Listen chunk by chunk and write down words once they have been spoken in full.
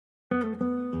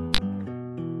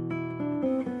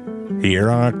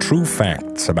Here are true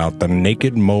facts about the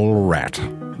naked mole rat.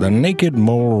 The naked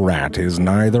mole rat is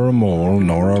neither a mole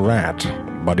nor a rat,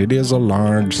 but it is a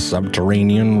large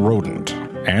subterranean rodent.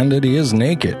 And it is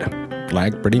naked,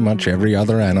 like pretty much every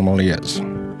other animal is.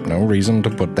 No reason to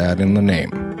put that in the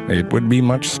name. It would be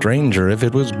much stranger if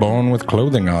it was born with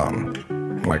clothing on,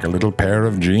 like a little pair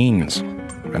of jeans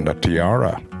and a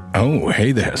tiara. Oh,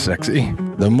 hey there, sexy.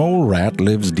 The mole rat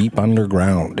lives deep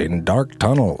underground in dark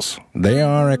tunnels. They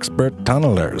are expert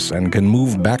tunnelers and can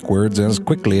move backwards as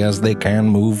quickly as they can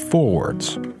move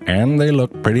forwards. And they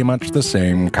look pretty much the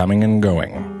same coming and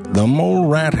going. The mole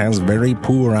rat has very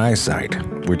poor eyesight,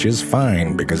 which is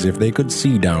fine because if they could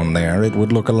see down there, it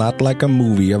would look a lot like a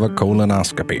movie of a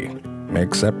colonoscopy,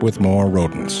 except with more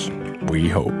rodents, we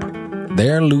hope.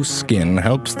 Their loose skin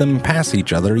helps them pass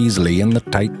each other easily in the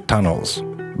tight tunnels.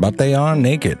 But they are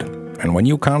naked, and when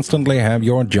you constantly have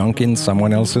your junk in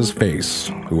someone else's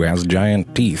face, who has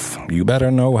giant teeth, you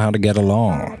better know how to get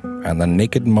along, and the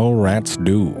naked mole rats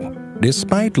do.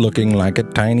 Despite looking like a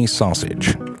tiny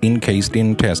sausage, encased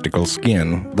in testicle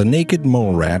skin, the naked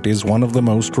mole rat is one of the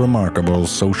most remarkable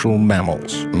social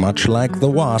mammals. Much like the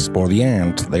wasp or the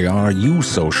ant, they are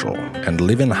eusocial and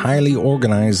live in highly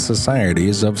organized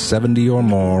societies of 70 or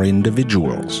more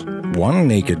individuals. One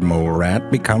naked mole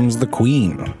rat becomes the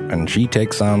queen, and she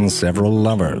takes on several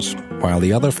lovers, while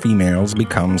the other females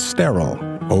become sterile.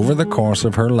 Over the course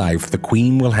of her life, the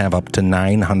queen will have up to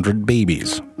 900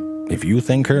 babies. If you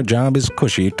think her job is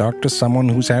cushy, talk to someone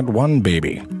who's had one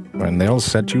baby, and they'll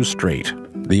set you straight.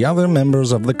 The other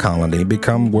members of the colony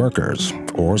become workers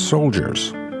or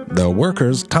soldiers. The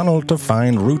workers tunnel to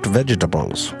find root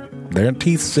vegetables. Their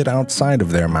teeth sit outside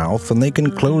of their mouth, and they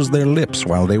can close their lips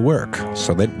while they work,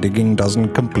 so that digging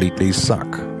doesn't completely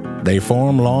suck. They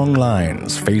form long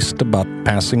lines, face to butt,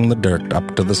 passing the dirt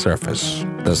up to the surface.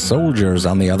 The soldiers,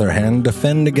 on the other hand,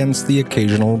 defend against the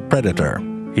occasional predator.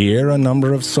 Here, a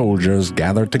number of soldiers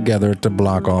gather together to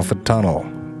block off a tunnel,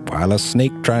 while a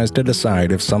snake tries to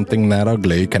decide if something that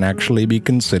ugly can actually be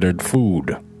considered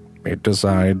food. It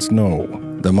decides no.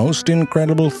 The most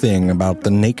incredible thing about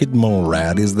the naked mole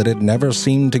rat is that it never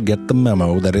seemed to get the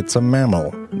memo that it's a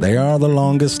mammal. They are the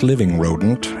longest living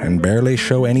rodent and barely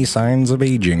show any signs of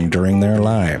aging during their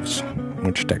lives,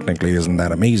 which technically isn't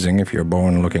that amazing if you're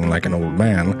born looking like an old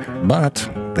man, but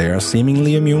they are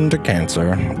seemingly immune to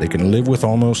cancer, they can live with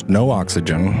almost no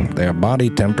oxygen, their body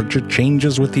temperature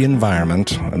changes with the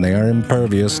environment, and they are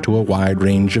impervious to a wide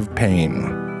range of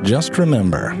pain. Just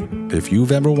remember, if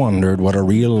you've ever wondered what a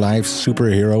real-life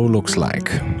superhero looks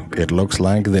like, it looks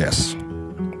like this.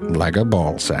 Like a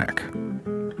ball sack.